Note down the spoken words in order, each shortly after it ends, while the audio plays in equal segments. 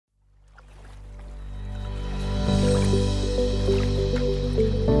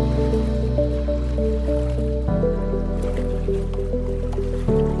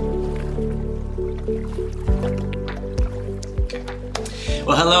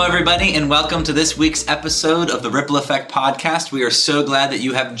Hello, everybody, and welcome to this week's episode of the Ripple Effect Podcast. We are so glad that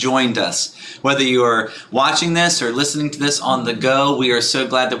you have joined us. Whether you are watching this or listening to this on the go, we are so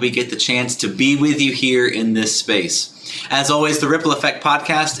glad that we get the chance to be with you here in this space. As always, the Ripple Effect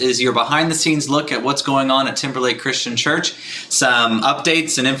Podcast is your behind-the-scenes look at what's going on at Timberlake Christian Church, some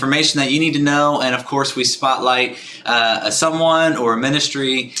updates and information that you need to know, and of course, we spotlight someone or a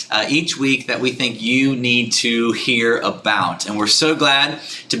ministry each week that we think you need to hear about. And we're so glad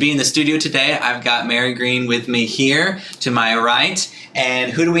to be in the studio today. I've got Mary Green with me here to my right.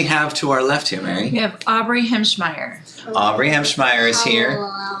 And who do we have to our left here, Mary? We have Aubry Hemschmeyer. Aubry Hemschmeyer is here.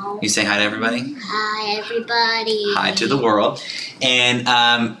 Hello. You say hi to everybody? Hi, everybody. Hi to the world.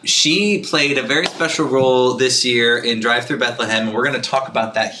 And she played a very special role this year in Drive Through Bethlehem, and we're going to talk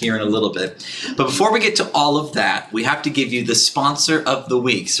about that here in a little bit. But before we get to all of that, we have to give you the sponsor of the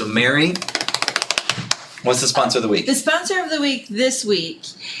week. So, Mary, what's the sponsor of the week? The sponsor of the week this week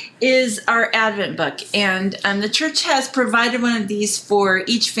is our Advent book, and the church has provided one of these for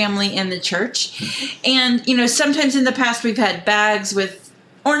each family in the church. And sometimes in the past we've had bags with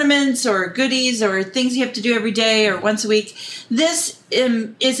ornaments or goodies or things you have to do every day or once a week. This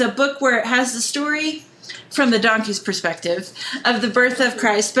is a book where it has the story from the donkey's perspective of the birth of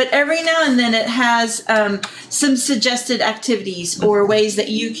Christ, but every now and then it has some suggested activities or ways that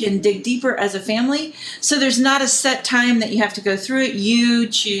you can dig deeper as a family. So there's not a set time that you have to go through it. You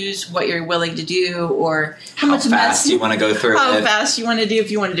choose what you're willing to do or how much fast you want to go through how it. fast you want to do.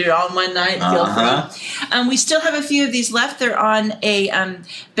 If you want to do it all in one night, feel free. We still have a few of these left. They're on a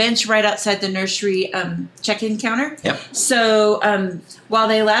bench right outside the nursery check-in counter. Yep. So while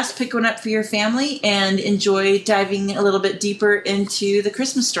they last, pick one up for your family and enjoy diving a little bit deeper into the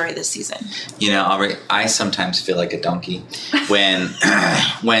Christmas story this season. Aubrey, I sometimes feel like a donkey when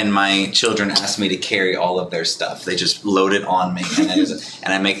my children ask me to carry all of their stuff. They just load it on me,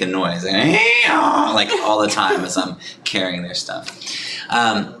 and I make a noise like all the time as I'm carrying their stuff.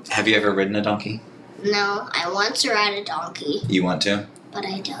 Have you ever ridden a donkey? No, I want to ride a donkey, You want to? but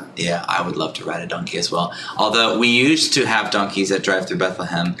I don't. Yeah, I would love to ride a donkey as well. Although we used to have donkeys at Drive Through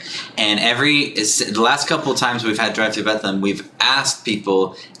Bethlehem, and the last couple of times we've had Drive Through Bethlehem, we've asked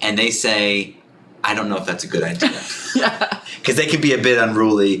people, and they say, I don't know if that's a good idea. Because they can be a bit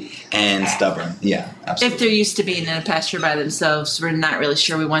unruly and stubborn. Yeah, absolutely. If they're used to being in a pasture by themselves, we're not really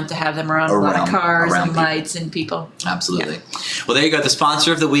sure we want to have them around a lot of cars and people. lights and people. Absolutely. Yeah. Well, there you go. The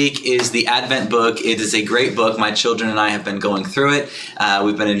sponsor of the week is the Advent book. It is a great book. My children and I have been going through it.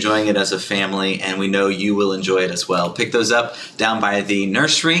 We've been enjoying it as a family, and we know you will enjoy it as well. Pick those up down by the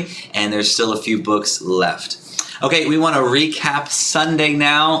nursery, and there's still a few books left. Okay, we want to recap Sunday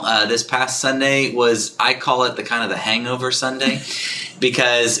now. This past Sunday was, I call it the hangover Sunday,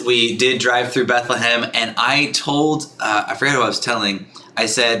 because we did Drive Through Bethlehem, and I told, I forget who I was telling, I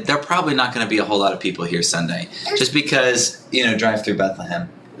said, there are probably not going to be a whole lot of people here Sunday, just because, Drive Through Bethlehem.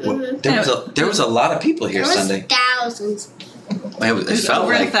 Mm-hmm. There was a lot of people here There was Sunday. thousands. It felt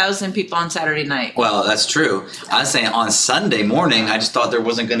over like 1,000 people on Saturday night. Well, that's true. I was saying on Sunday morning, I just thought there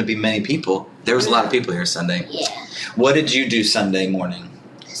wasn't going to be many people. There was a lot of people here Sunday. Yeah. What did you do Sunday morning?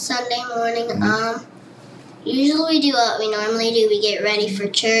 Sunday morning, usually we do what we normally do. We get ready for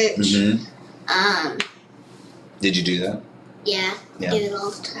church. Mm-hmm. Did you do that? Yeah, we do it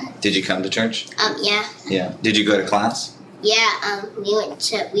all the time. Did you come to church? Yeah. Yeah. Did you go to class? Yeah,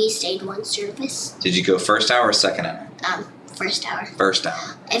 we stayed one service. Did you go first hour or second hour? First hour. First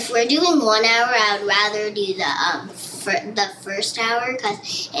hour. If we're doing 1 hour, I would rather do the first hour,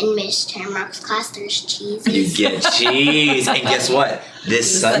 because in Miss Tamrock's class there's cheese. You get cheese, and guess what?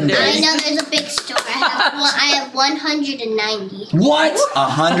 This Sunday. I know there's a big store. I have 190. What?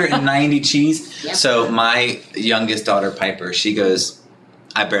 190 cheese? Yep. So my youngest daughter Piper, she goes,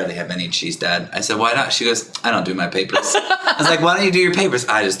 I barely have any cheese, Dad. I said, why not? She goes, I don't do my papers. I was like, why don't you do your papers?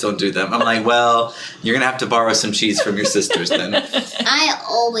 I just don't do them. I'm like, well, you're going to have to borrow some cheese from your sisters then. I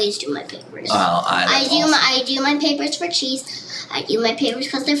always do my papers. Well, I do my papers for cheese. I do my papers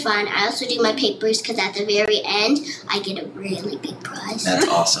because they're fun. I also do my papers because at the very end, I get a really big prize. That's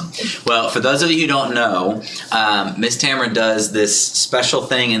awesome. Well, for those of you who don't know, Miss Tamara does this special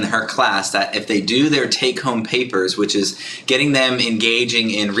thing in her class that if they do their take-home papers, which is getting them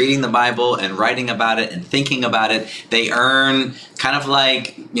engaging in reading the Bible and writing about it and thinking about it, they earn kind of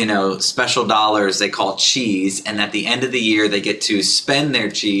like, special dollars they call cheese. And at the end of the year, they get to spend their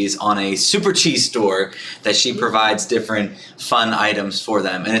cheese on a super cheese store that she provides different fun items for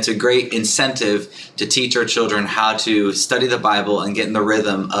them. And it's a great incentive to teach our children how to study the Bible and get in the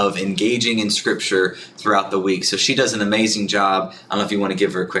rhythm of engaging in Scripture throughout the week. So she does an amazing job. I don't know if you want to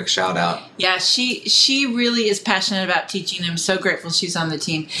give her a quick shout out. Yeah, she really is passionate about teaching. I'm so grateful she's on the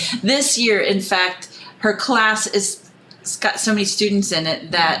team. This year, in fact, her class it's got so many students in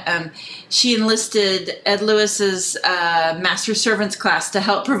it that she enlisted Ed Lewis's Master Servants class to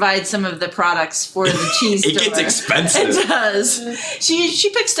help provide some of the products for the cheese It store. gets expensive. It does. She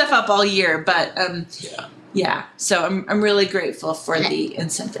picks stuff up all year, but yeah. So I'm really grateful for the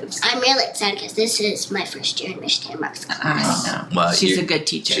incentives. I'm really excited because this is my first year in Michigan Mark's class. I know. Well, She's a good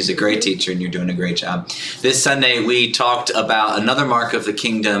teacher. She's a great teacher, and you're doing a great job. This Sunday, we talked about another mark of the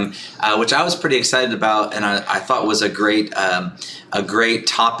kingdom, which I was pretty excited about, and I thought was a great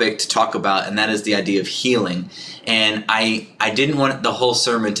topic to talk about, and that is the idea of healing. And I didn't want the whole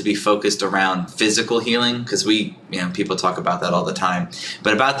sermon to be focused around physical healing, because people talk about that all the time,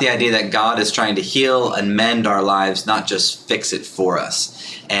 but about the idea that God is trying to heal and mend our lives, not just fix it for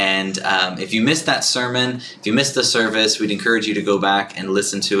us. And if you missed that sermon, if you missed the service, we'd encourage you to go back and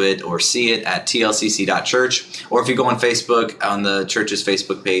listen to it or see it at tlcc.church. Or if you go on Facebook, on the church's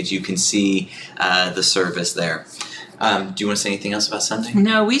Facebook page, you can see the service there. Do you want to say anything else about Sunday?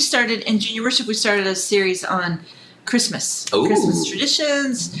 No, we started in Junior Worship. We started a series on Christmas. Ooh. Christmas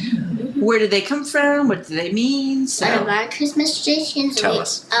traditions. Where did they come from? What do they mean? So One of our Christmas traditions. Tell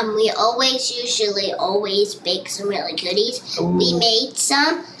us. We usually always bake some really goodies. Ooh. We made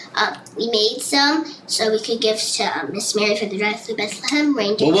some. So we could give to Miss Mary for the rest of Bethlehem.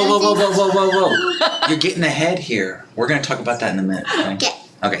 Reindeer. Whoa. You're getting ahead here. We're going to talk about that in a minute.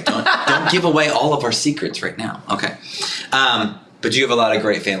 Okay, don't give away all of our secrets right now. Okay. But you have a lot of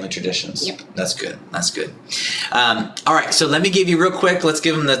great family traditions. Yep. That's good. All right, so let me give you real quick. Let's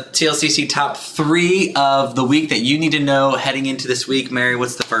give them the TLCC top 3 of the week that you need to know heading into this week. Mary,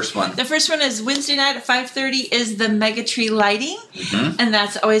 what's the first one? the first one is Wednesday night at 5:30 is the mega tree lighting. Mm-hmm. And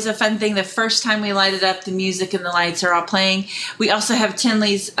that's always a fun thing. The first time we light it up, the music and the lights are all playing. We also have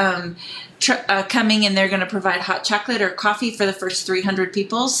Tinley's coming, and they're going to provide hot chocolate or coffee for the first 300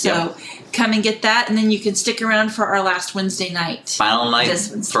 people. So come and get that, and then you can stick around for our last Wednesday night. Final night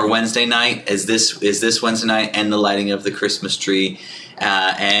for Wednesday night is this Wednesday night, and the lighting of the Christmas tree.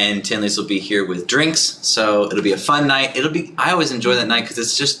 And Tinley's will be here with drinks, so it'll be a fun night. I always enjoy that night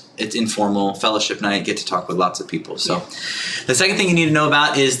because it's informal fellowship night. Get to talk with lots of people. So the second thing you need to know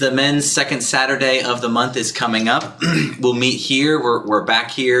about is the men's second Saturday of the month is coming up. We'll meet here. We're back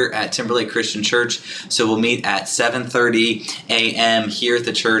here at Timberlake Christian Church, so we'll meet at 7:30 a.m. here at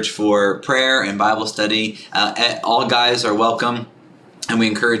the church for prayer and Bible study. All guys are welcome. And we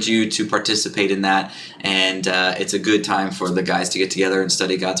encourage you to participate in that. And it's a good time for the guys to get together and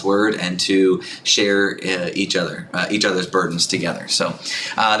study God's Word and to share each other's burdens together. So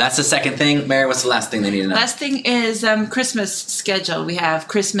that's the second thing. Mary, what's the last thing they need to know? Last thing is Christmas schedule. We have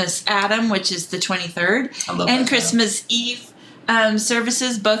Christmas Adam, which is the 23rd, I love and that, Christmas Eve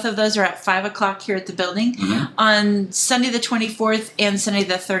services. Both of those are at 5 o'clock here at the building. Mm-hmm. On Sunday the 24th and Sunday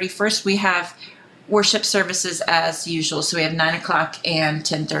the 31st, we have worship services as usual. So we have 9 o'clock and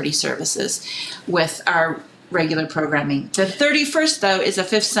 10:30 services with our regular programming. The 31st, though, is a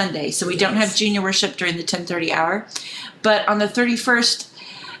fifth Sunday, so we don't have junior worship during the 10:30 hour. But on the 31st,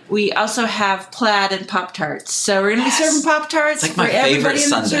 we also have plaid and Pop-Tarts. So we're going to be serving Pop-Tarts It's like for my everybody favorite in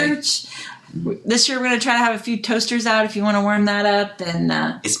the Sunday. church. This year we're going to try to have a few toasters out if you want to warm that up. And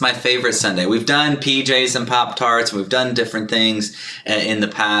It's my favorite Sunday. We've done PJs and Pop-Tarts. We've done different things in the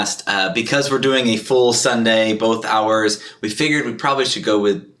past. Because we're doing a full Sunday, both hours, we figured we probably should go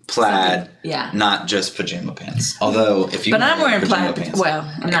with plaid, not just pajama pants. Although, if you but I'm wearing pajama plaid. pants, Well,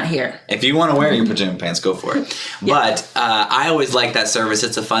 I'm not here. if you want to wear your pajama pants, go for it. But I always like that service.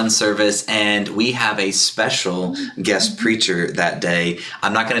 It's a fun service, and we have a special guest preacher that day.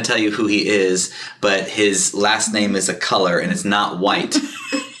 I'm not going to tell you who he is, but his last name is a color, and it's not white.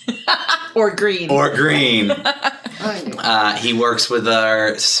 Or green. Or green. He works with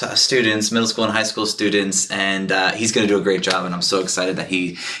our students, middle school and high school students, and he's going to do a great job, and I'm so excited that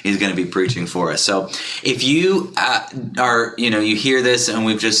he's going to be preaching for us. So if you you hear this and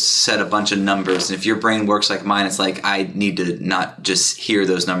we've just said a bunch of numbers, and if your brain works like mine, it's like I need to not just hear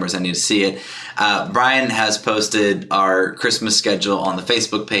those numbers, I need to see it. Brian has posted our Christmas schedule on the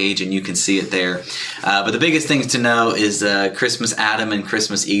Facebook page, and you can see it there. But the biggest things to know is Christmas Adam and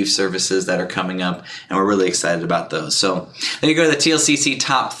Christmas Eve services that are coming up, and we're really excited about those. So there you go, the TLCC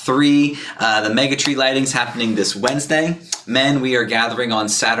top 3. The Mega Tree lighting's happening this Wednesday. Men, we are gathering on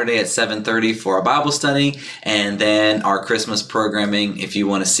Saturday at 7:30 for our Bible study, and then our Christmas programming. If you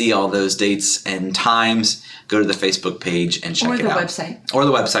want to see all those dates and times, go to the Facebook page and check it out. Or the website. Or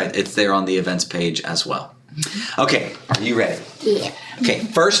the website. It's there on the events page as well. Okay, are you ready? Yeah. Okay,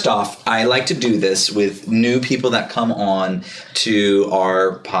 first off, I like to do this with new people that come on to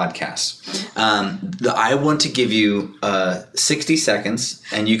our podcast. I want to give you 60 seconds,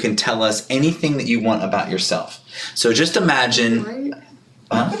 and you can tell us anything that you want about yourself. So just imagine...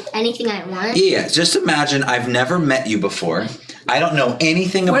 Anything I want? Yeah, just imagine I've never met you before. I don't know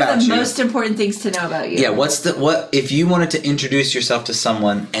anything about you. What are the most important things to know about you? Yeah, what if you wanted to introduce yourself to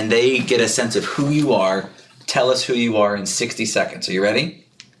someone and they get a sense of who you are, tell us who you are in 60 seconds. Are you ready?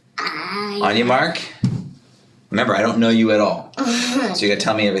 On your mark. Remember, I don't know you at all. So you got to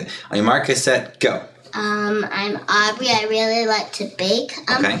tell me everything. On your mark, get set, go. I'm Aubry. I really like to bake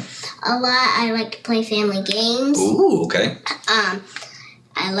Okay. a lot. I like to play family games. Ooh, okay.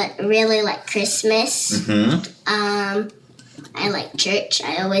 I really like Christmas. Mm-hmm. I like church.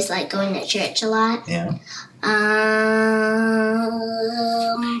 I always like going to church a lot. Yeah.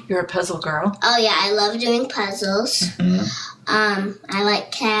 You're a puzzle girl. Oh yeah, I love doing puzzles. Mm-hmm. I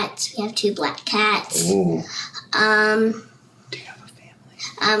like cats. We have 2 black cats. Ooh. Do you have a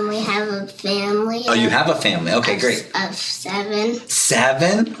family? We have a family. Oh, you have a family. Okay, great. Of 7.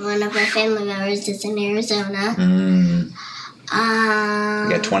 7? One of our family members is in Arizona. You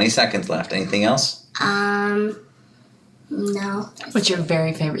got 20 seconds left. Anything else? No. What's your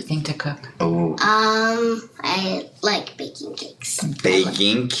very favorite thing to cook? Oh. I like baking cakes.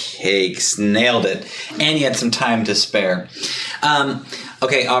 Baking cakes. Nailed it. And you had some time to spare.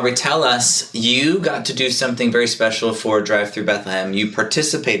 Okay, Aubry, tell us, you got to do something very special for Drive Through Bethlehem. You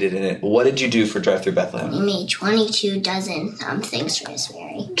participated in it. What did you do for Drive Through Bethlehem? We made 22 dozen things for Miss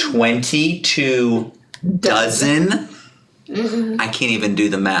Mary. 22 dozen? Mm-hmm. I can't even do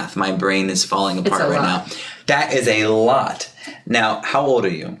the math. My brain is falling apart right now. That is a lot. Now, how old are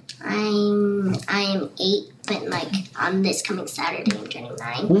you? I'm 8, but on this coming Saturday, I'm turning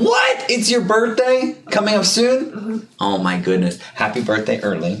 9. What? It's your birthday? Coming up soon? Mm-hmm. Oh my goodness. Happy birthday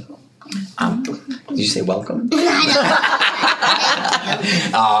early. Did you say welcome?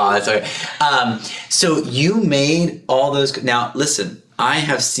 Oh, that's okay. So you made all those... Now, listen. I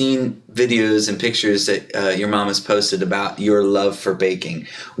have seen videos and pictures that your mom has posted about your love for baking.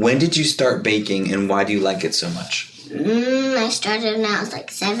 When did you start baking, and why do you like it so much? I started when I was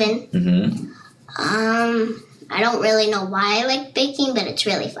 7. Mm-hmm. I don't really know why I like baking, but it's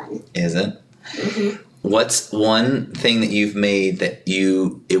really fun. Is it? Mm-hmm. What's one thing that you've made that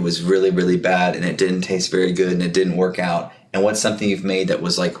it was really, really bad and it didn't taste very good and it didn't work out? And what's something you've made that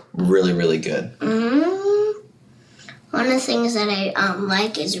was really, really good? One of the things that I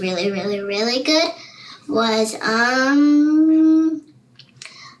like is really, really, really good was I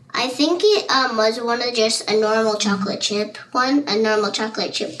think it was one of just a normal chocolate chip one, a normal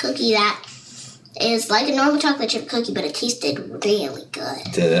chocolate chip cookie that is like a normal chocolate chip cookie, but it tasted really good.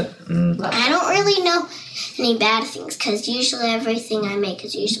 Did it? I don't really know any bad things because usually everything I make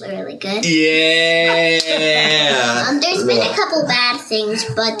is usually really good. Yeah. There's been a couple bad things,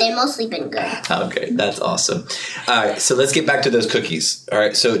 but they've mostly been good. Okay, that's awesome. All right, so let's get back to those cookies. All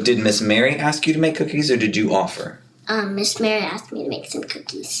right, so did Miss Mary ask you to make cookies, or did you offer? Miss Mary asked me to make some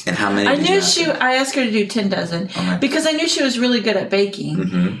cookies. And how many? I asked her to do 10 dozen because I knew she was really good at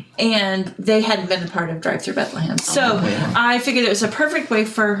baking, and they hadn't been a part of Drive Through Bethlehem. So I figured it was a perfect way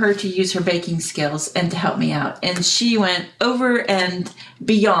for her to use her baking skills and to help me out. And she went over and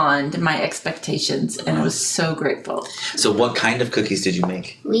beyond my expectations, and I was so grateful. So what kind of cookies did you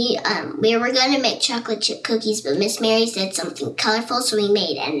make? We were going to make chocolate chip cookies, but Miss Mary said something colorful, so we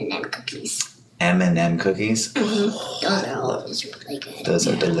made M&M cookies. M&M cookies? Mm-hmm. Those are always really good. Those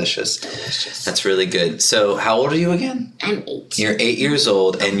are delicious. That's really good. So how old are you again? I'm 8. You're 8 years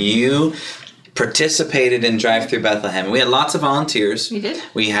old, and you participated in Drive Through Bethlehem. We had lots of volunteers. We did.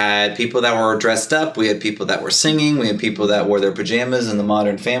 We had people that were dressed up. We had people that were singing. We had people that wore their pajamas in the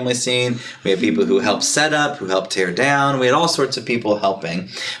modern family scene. We had people who helped set up, who helped tear down. We had all sorts of people helping.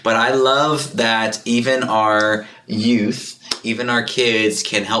 But I love that even our youth, even our kids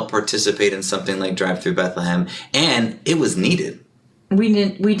can help participate in something like Drive Through Bethlehem, and it was needed. We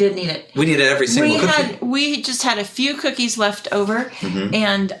did need it. We needed every single cookie. We just had a few cookies left over,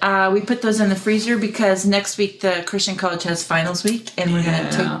 and we put those in the freezer because next week the Christian College has finals week, and we're going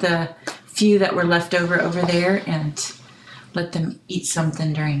to take the few that were left over there and let them eat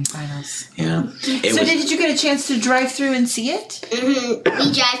something during finals. Yeah. Did you get a chance to drive through and see it? Mm-hmm.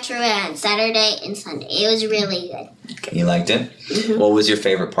 We drive through it on Saturday and Sunday. It was really good. Okay. You liked it? Mm-hmm. What was your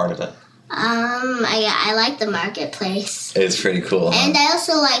favorite part of it? I liked the marketplace. It's pretty cool. And I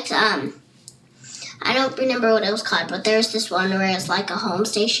also liked, I don't remember what it was called, but there was this one where it's like a home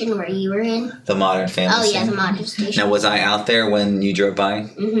station where you were in. The Modern Family Oh, yeah, the Modern Station. Now, was I out there when you drove by?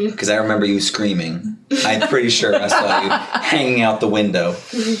 Mm-hmm. Because I remember you screaming. I'm pretty sure I saw you hanging out the window.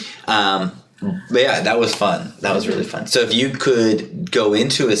 But yeah, that was fun. That was really fun. So if you could go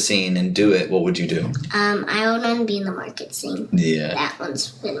into a scene and do it, what would you do? I would want to be in the market scene. Yeah. That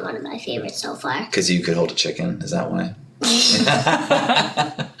one's been one of my favorites so far. Because you could hold a chicken. Is that why?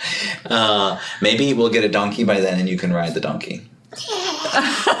 Maybe we'll get a donkey by then and you can ride the donkey.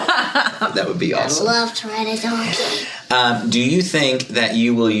 That would be awesome. I'd love to ride a donkey. Do you think that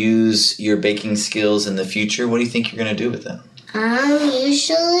you will use your baking skills in the future? What do you think you're going to do with them?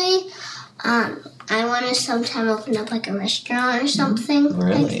 Usually, I want to sometime open up like a restaurant or something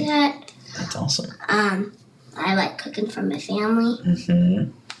like that. That's awesome. I like cooking for my family.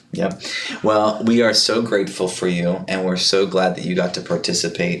 Mm-hmm. Yep. Well, we are so grateful for you, and we're so glad that you got to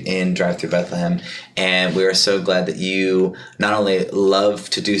participate in Drive Through Bethlehem. And we are so glad that you not only love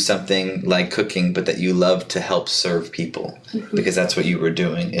to do something like cooking, but that you love to help serve people, because that's what you were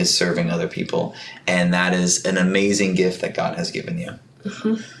doing, is serving other people. And that is an amazing gift that God has given you.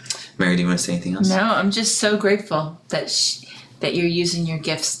 Mary, do you want to say anything else? No, I'm just so grateful that that you're using your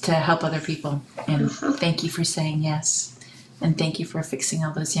gifts to help other people. And thank you for saying yes. And thank you for fixing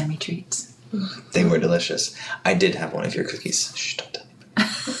all those yummy treats. They were delicious. I did have one of your cookies. Shh, don't tell anybody.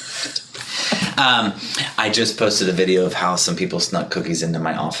 I just posted a video of how some people snuck cookies into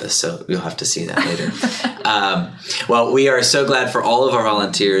my office, so you'll have to see that later. Well, we are so glad for all of our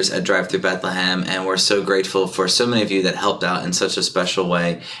volunteers at Drive Through Bethlehem, and we're so grateful for so many of you that helped out in such a special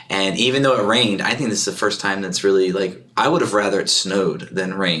way. And even though it rained, I think this is the first time that's really, like, I would have rather it snowed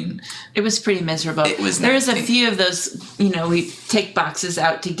than rain. It was pretty miserable. It was There was a nasty. few of those, we take boxes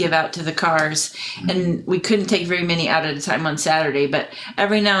out to give out to the cars, and we couldn't take very many out at a time on Saturday, but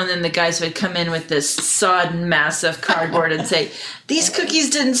every now and then the guys would come in with this sodden mass of cardboard and say, these cookies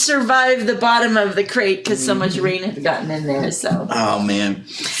didn't survive the bottom of the crate because so much rain had gotten in there. So, Oh, man.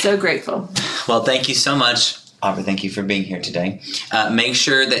 so grateful. Well, thank you so much. Aubrey, thank you for being here today. Make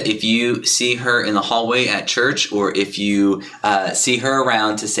sure that if you see her in the hallway at church, or if you see her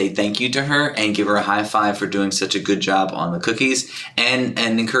around, to say thank you to her and give her a high five for doing such a good job on the cookies, and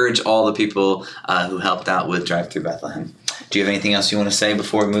encourage all the people who helped out with Drive Through Bethlehem. Do you have anything else you want to say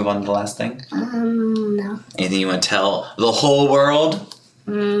before we move on to the last thing? No. Anything you want to tell the whole world?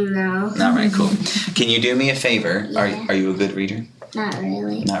 No. All right, cool. Can you do me a favor? Yeah. Are you a good reader? Not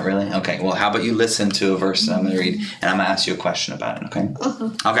really. Not really? Okay. Well, how about you listen to a verse that I'm going to read, and I'm going to ask you a question about it, okay?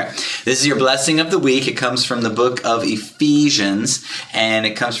 Okay. This is your blessing of the week. It comes from the book of Ephesians, and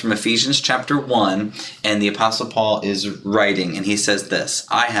it comes from Ephesians chapter 1, and the Apostle Paul is writing, and he says this: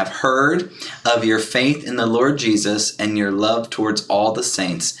 I have heard of your faith in the Lord Jesus and your love towards all the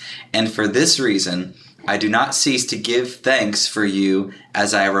saints, and for this reason I do not cease to give thanks for you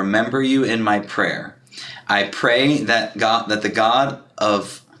as I remember you in my prayer. I pray that the God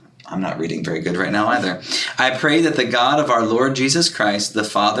of... I'm not reading very good right now either. I pray that the God of our Lord Jesus Christ, the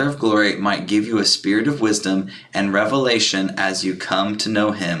Father of glory, might give you a spirit of wisdom and revelation as you come to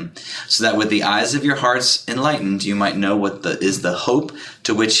know him, so that with the eyes of your hearts enlightened, you might know what is the hope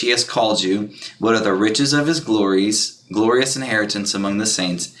to which he has called you, what are the riches of his glorious inheritance among the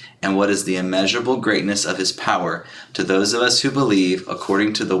saints, and what is the immeasurable greatness of his power to those of us who believe,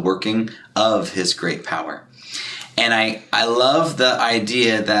 according to the working of his great power. And I love the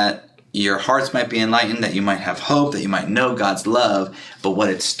idea that your hearts might be enlightened, that you might have hope, that you might know God's love. But what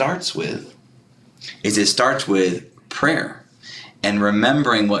it starts with prayer and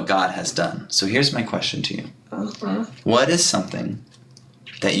remembering what God has done. So here's my question to you. What is something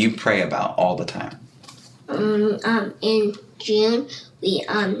that you pray about all the time? In June,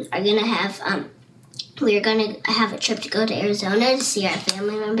 we're gonna have a trip to go to Arizona to see our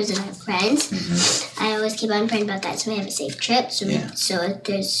family members and our friends. I always keep on praying about that, so we have a safe trip. So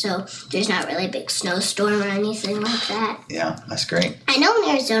there's not really a big snowstorm or anything like that. Yeah, that's great. I know in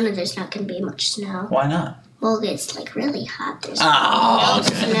Arizona there's not gonna be much snow. Why not? Well, it's like really hot. There's Oh, no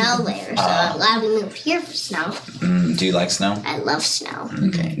snow there, so I'm glad we moved here for snow. Do you like snow? I love snow.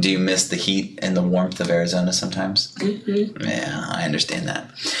 Okay. Do you miss the heat and the warmth of Arizona sometimes? Yeah, I understand that.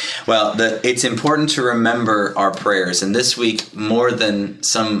 Well, it's important to remember our prayers. And this week, more than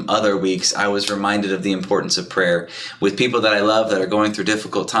some other weeks, I was reminded of the importance of prayer with people that I love that are going through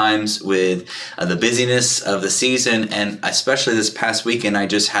difficult times, with the busyness of the season. And especially this past weekend, I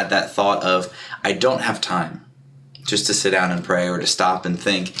just had that thought of, I don't have time just to sit down and pray or to stop and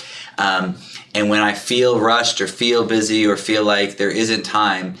think. And when I feel rushed or feel busy or feel like there isn't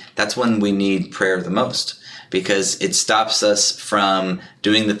time, that's when we need prayer the most, because it stops us from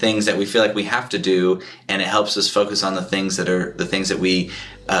doing the things that we feel like we have to do, and it helps us focus on the things that are the things that we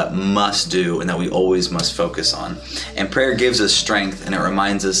must do and that we always must focus on. And prayer gives us strength, and it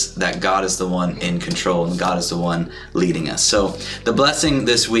reminds us that God is the one in control and God is the one leading us. So the blessing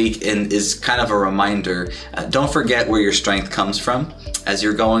this week is kind of a reminder. Don't forget where your strength comes from as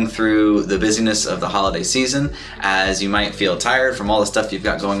you're going through the busyness of the holiday season, as you might feel tired from all the stuff you've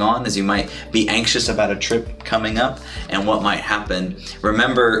got going on, as you might be anxious about a trip coming up and what might happen.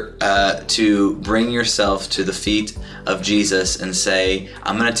 Remember to bring yourself to the feet of Jesus and say,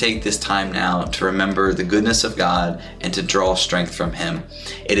 I'm going to take this time now to remember the goodness of God and to draw strength from Him.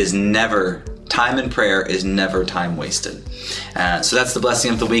 It is never, time in prayer is never time wasted. So that's the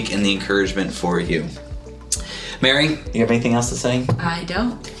blessing of the week and the encouragement for you. Mary, you have anything else to say? I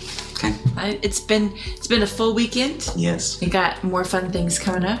don't. Okay. It's been a full weekend. Yes. We got more fun things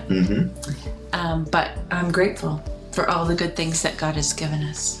coming up. But I'm grateful for all the good things that God has given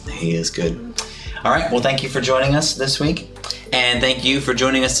us. He is good. All right. Well, thank you for joining us this week. And thank you for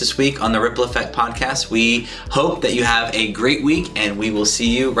joining us this week on the Ripple Effect podcast. We hope that you have a great week, and we will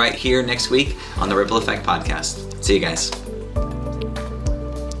see you right here next week on the Ripple Effect podcast. See you guys.